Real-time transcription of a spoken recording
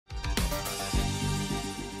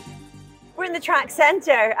in the track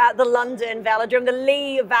centre at the London Velodrome, the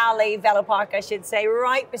Lee Valley Velo Park, I should say,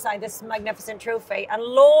 right beside this magnificent trophy. And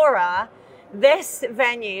Laura, this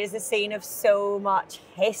venue is the scene of so much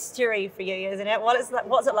history for you, isn't it?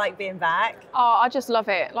 What's it like being back? Oh, I just love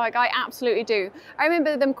it. Like, I absolutely do. I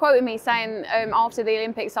remember them quoting me saying after the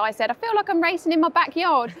Olympics, I said, I feel like I'm racing in my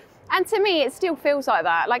backyard. And to me, it still feels like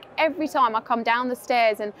that. Like every time I come down the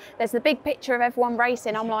stairs and there's the big picture of everyone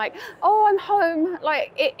racing, I'm like, oh, I'm home.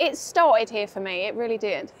 Like it started here for me. It really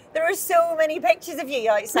did. There are so many pictures of you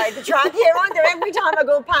outside the track here, aren't there? Every time I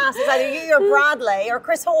go past, it's either you or Bradley or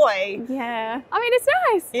Chris Hoy. Yeah. I mean, it's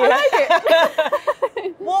nice. Yeah. I like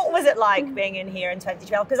it. What was it like being in here in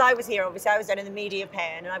 2012? Because I was here, obviously, I was down in the media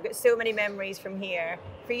pen, and I've got so many memories from here.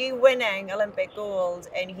 For you winning Olympic gold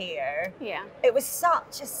in here, yeah, it was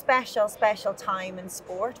such a special, special time in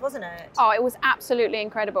sport, wasn't it? Oh, it was absolutely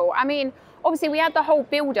incredible. I mean, obviously we had the whole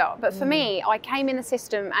build-up, but for me, I came in the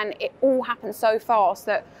system and it all happened so fast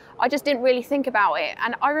that I just didn't really think about it.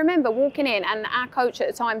 And I remember walking in and our coach at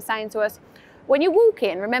the time saying to us, when you walk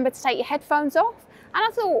in, remember to take your headphones off. And I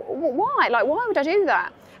thought, well, why? Like, why would I do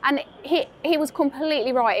that? And he was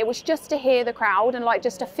completely right. It was just to hear the crowd and like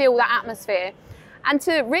just to feel that atmosphere. And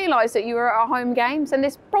to realise that you were at a home games, and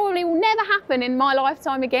this probably will never happen in my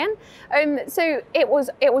lifetime again. So it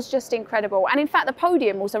was just incredible. And in fact, the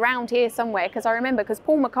podium was around here somewhere, because I remember, because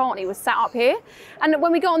Paul McCartney was sat up here, and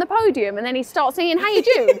when we got on the podium, and then he starts singing "Hey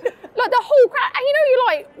Jude," like the whole crowd, and you know, you're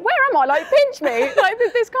like, where am I? Like, pinch me! Like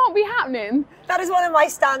this can't be happening. That is one of my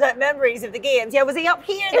standout memories of the games. Yeah, was he up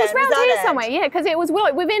here? It was round here somewhere. Yeah, because it was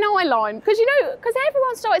like within eye line. Because you know, because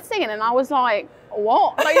everyone started singing, and I was like,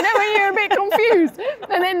 what? Like, you know, when you're a bit confused.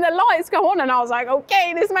 And then the lights go on and I was like,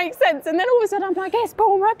 okay, this makes sense. And then all of a sudden I'm like, it's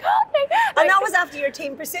Paul McCartney. Like, and that was after your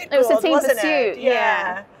team pursuit gold, wasn't it? It was a team pursuit,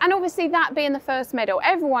 yeah. And obviously that being the first medal,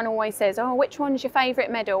 everyone always says, oh, which one's your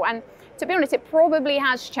favourite medal? And to be honest, it probably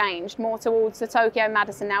has changed more towards the Tokyo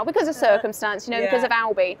Madison now because of circumstance, you know, because of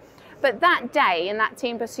Albie. But that day in that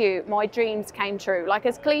team pursuit, my dreams came true. Like,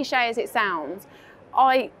 as cliche as it sounds,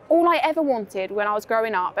 all I ever wanted when I was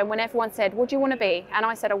growing up, and when everyone said, what do you want to be? And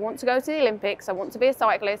I said, I want to go to the Olympics, I want to be a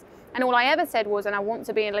cyclist. And all I ever said was, and I want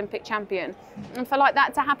to be an Olympic champion. And for like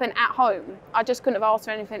that to happen at home, I just couldn't have asked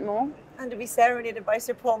for anything more. And to be serenaded by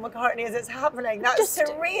Sir Paul McCartney as it's happening, that's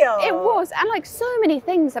surreal. It was, and like so many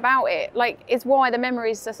things about it, like is why the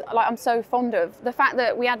memories just, like I'm so fond of. The fact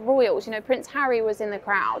that we had royals, you know, Prince Harry was in the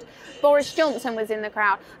crowd, Boris Johnson was in the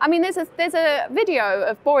crowd. I mean, there's a video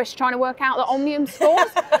of Boris trying to work out the Omnium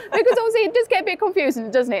scores, because obviously it does get a bit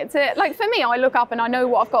confusing, doesn't it? Like for me, I look up and I know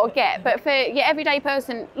what I've got to get, but for your everyday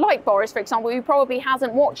person like Boris, for example, who probably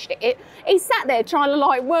hasn't watched it, he sat there trying to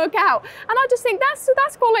like work out, and I just think that's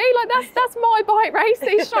quality. Like that's my bike race that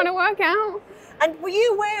he's trying to work out. And were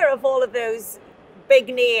you aware of all of those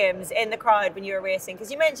big names in the crowd when you were racing?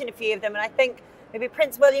 Because you mentioned a few of them, and I think maybe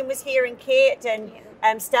Prince William was here and Kate,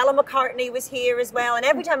 and Stella McCartney was here as well. And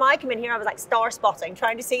every time I come in here, I was like star spotting,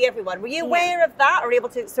 trying to see everyone. Were you aware of that, or able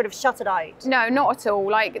to sort of shut it out? No, not at all.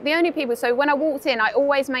 Like the only people, so when I walked in, I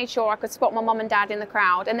always made sure I could spot my mum and dad in the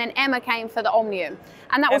crowd. And then Emma came for the Omnium.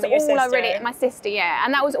 And that was all I really, my sister, yeah.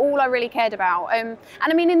 And that was all I really cared about. And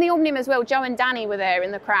I mean, in the Omnium as well, Joe and Danny were there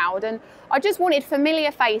in the crowd. And I just wanted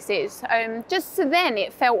familiar faces. Just so then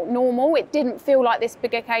it felt normal. It didn't feel like this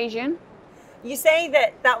big occasion. You say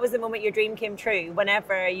that was the moment your dream came true,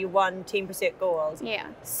 whenever you won Team Pursuit gold. Yeah.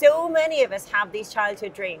 So many of us have these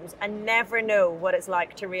childhood dreams and never know what it's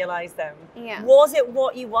like to realise them. Yeah. Was it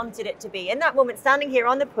what you wanted it to be? In that moment, standing here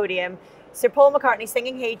on the podium, Sir Paul McCartney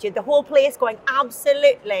singing Hey Jude, the whole place going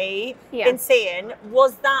absolutely insane.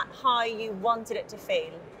 Was that how you wanted it to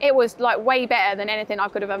feel? It was like way better than anything I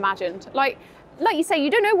could have imagined. Like you say, you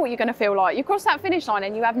don't know what you're going to feel like. You cross that finish line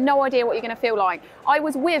and you have no idea what you're going to feel like. I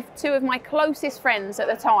was with two of my closest friends at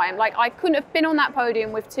the time. Like, I couldn't have been on that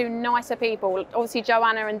podium with two nicer people, obviously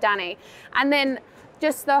Joanna and Danny. And then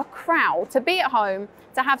just the crowd, to be at home,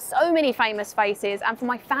 to have so many famous faces, and for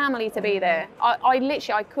my family to be there.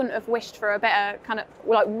 I couldn't have wished for a better kind of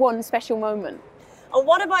like one special moment. And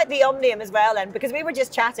what about the Omnium as well then? Because we were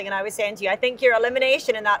just chatting and I was saying to you, I think your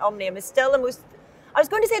elimination in that Omnium is still the most, I was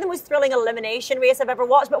going to say the most thrilling elimination race I've ever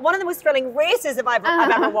watched, but one of the most thrilling races I've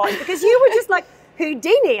ever watched, because you were just like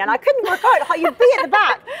Houdini, and I couldn't work out how you'd be at the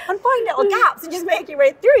back and find little gaps and just make your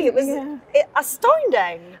way through. It was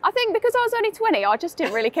astounding. I think because I was only 20, I just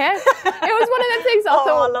didn't really care. It was one of those things I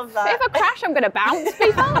thought, I love that. If I crash, I'm going to bounce,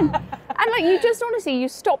 be fun. And like, you just honestly, you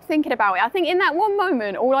stop thinking about it. I think in that one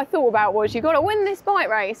moment, all I thought about was, you've got to win this bike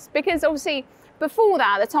race, because obviously Before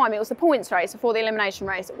that, at the time, it was the points race before the elimination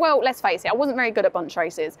race. Well, let's face it, I wasn't very good at bunch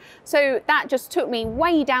races. So that just took me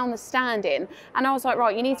way down the standing. And I was like,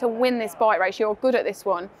 right, you need to win this bike race. You're good at this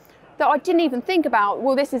one. That I didn't even think about,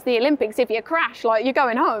 well, this is the Olympics. If you crash, like, you're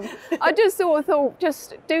going home. I just sort of thought,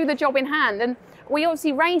 just do the job in hand. And we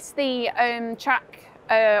obviously raced the track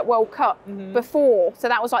World Cup before, so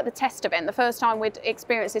that was like the test event, the first time we'd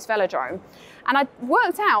experienced this velodrome. And I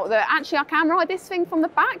worked out that actually I can ride this thing from the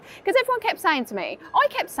back, because everyone kept saying to me, I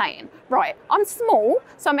kept saying, right, I'm small,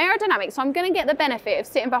 so I'm aerodynamic, so I'm going to get the benefit of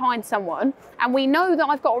sitting behind someone, and we know that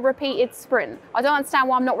I've got a repeated sprint. I don't understand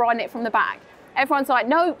why I'm not riding it from the back. Everyone's like,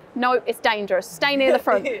 no, it's dangerous, stay near the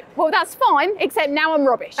front. Well, that's fine, except now I'm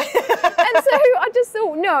rubbish. And so I just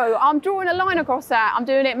thought, no, I'm drawing a line across that, I'm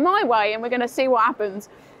doing it my way, and we're going to see what happens.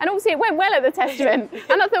 And obviously it went well at the test event.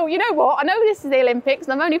 And I thought, you know what, I know this is the Olympics,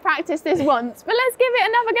 and I've only practiced this once, but let's give it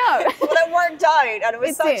another go. Well, it worked out, and it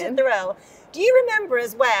was such a thrill. Do you remember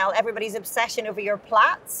as well everybody's obsession over your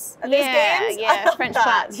plaits at these games? Yeah, French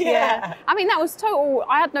plaits. Yeah. I mean, that was total,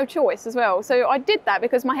 I had no choice as well. So I did that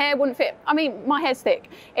because my hair wouldn't fit. I mean, my hair's thick.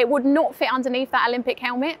 It would not fit underneath that Olympic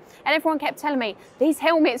helmet. And everyone kept telling me, these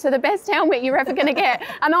helmets are the best helmet you're ever going to get.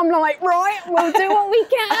 And I'm like, right, we'll do what we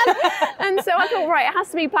can. And so I thought, right, it has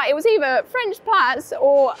to be plait. It was either French plaits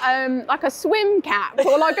or like a swim cap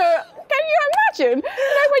or like a, can you imagine? You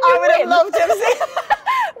know, when you I would have loved to have seen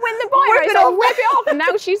win the bike race, I'll whip it off, and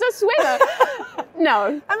now she's a swimmer.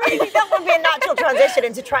 No. I mean, that would be a natural transition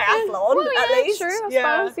into triathlon, well, yeah, at least. True, I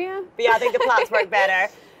suppose, yeah. But yeah, I think the plaits work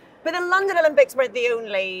better. But the London Olympics weren't the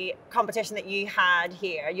only competition that you had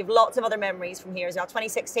here. You've lots of other memories from here as well.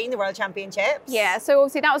 2016, the World Championships. Yeah, so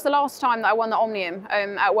obviously that was the last time that I won the Omnium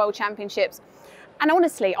at World Championships. And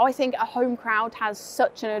honestly, I think a home crowd has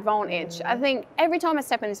such an advantage. I think every time I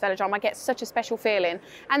step in this velodrome, I get such a special feeling.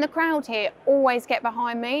 And the crowd here always get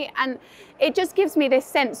behind me. And it just gives me this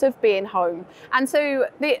sense of being home. And so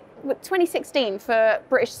the 2016 for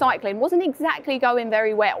British cycling wasn't exactly going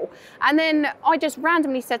very well. And then I just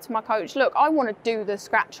randomly said to my coach, look, I want to do the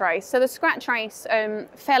scratch race. So the scratch race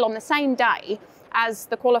fell on the same day as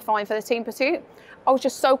the qualifying for the team pursuit. I was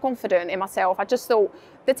just so confident in myself. I just thought,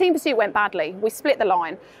 the team pursuit went badly. We split the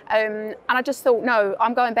line. And I just thought, no,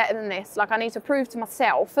 I'm going better than this. Like, I need to prove to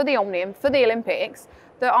myself for the Omnium, for the Olympics,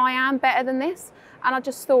 that I am better than this. And I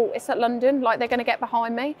just thought, it's at London, like, they're going to get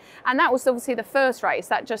behind me. And that was obviously the first race.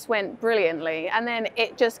 That just went brilliantly. And then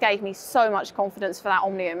it just gave me so much confidence for that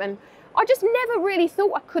Omnium. And I just never really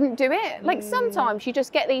thought I couldn't do it. Like, sometimes you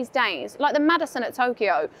just get these days, like the Madison at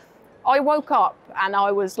Tokyo. I woke up and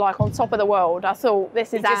I was like on top of the world. I thought,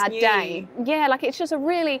 this is our day. Yeah, like it's just a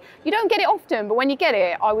really, you don't get it often, but when you get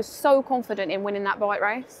it, I was so confident in winning that bike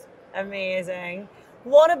race. Amazing.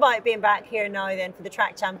 What about being back here now then for the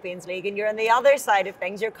Track Champions League, and you're on the other side of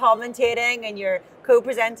things, you're commentating and you're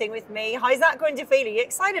co-presenting with me. How's that going to feel? Are you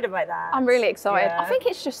excited about that? I'm really excited. Yeah. I think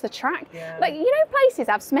it's just the track. Yeah. Like, you know, places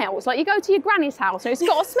have smells. Like you go to your granny's house and it's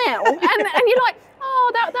got a smell and you're like,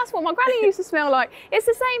 oh, that's what my granny used to smell like. It's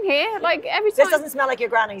the same here. Like every time. This doesn't smell like your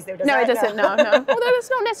granny's though, does it? No, it doesn't, no. Although it's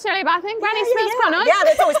not necessarily a bad thing. Granny smells quite nice. Yeah,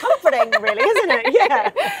 that's always comforting really, isn't it?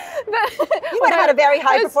 Yeah. But, you might have had a very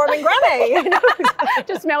high performing granny. You know?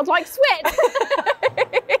 Just smells like sweat.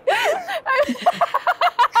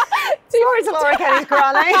 Sorry to Laura Kenny's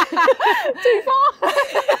granny. Too far.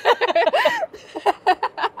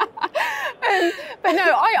 But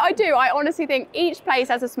no, I do. I honestly think each place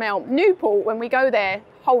has a smell. Newport, when we go there,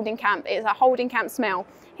 holding camp, it's a holding camp smell.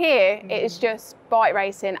 Here, it is just bike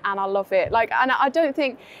racing, and I love it. Like, and I don't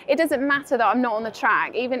think it doesn't matter that I'm not on the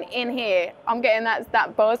track. Even in here, I'm getting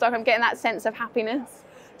that buzz. Like I'm getting that sense of happiness.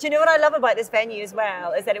 Do you know what I love about this venue as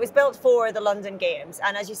well is that it was built for the London Games,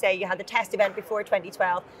 and as you say, you had the test event before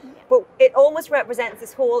 2012, but it almost represents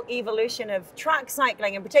this whole evolution of track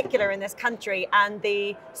cycling in particular in this country, and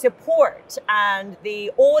the support and the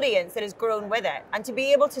audience that has grown with it. And to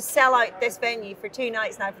be able to sell out this venue for 2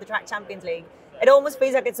 nights now for the Track Champions League, it almost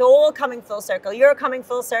feels like it's all coming full circle. You're coming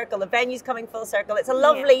full circle, the venue's coming full circle. It's a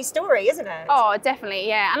lovely story, isn't it? Oh, definitely,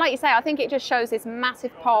 yeah. And like you say, I think it just shows this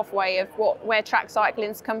massive pathway of where track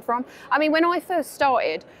cycling's come from. I mean, when I first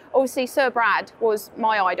started, obviously Sir Brad was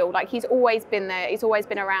my idol. Like, he's always been there, he's always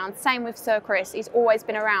been around. Same with Sir Chris, he's always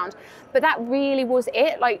been around. But that really was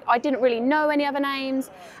it. Like, I didn't really know any other names.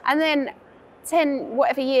 And then 10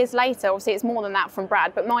 whatever years later, obviously it's more than that from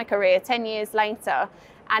Brad, but my career, 10 years later,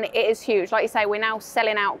 and it is huge. Like you say, we're now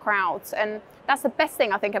selling out crowds. And that's the best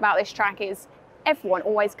thing I think about this track is everyone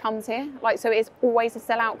always comes here. Like, so it's always a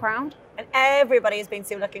sellout crowd. And everybody has been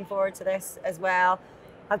so looking forward to this as well.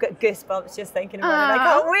 I've got goosebumps just thinking about it. I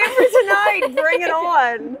can't wait for tonight. Bring it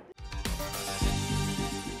on.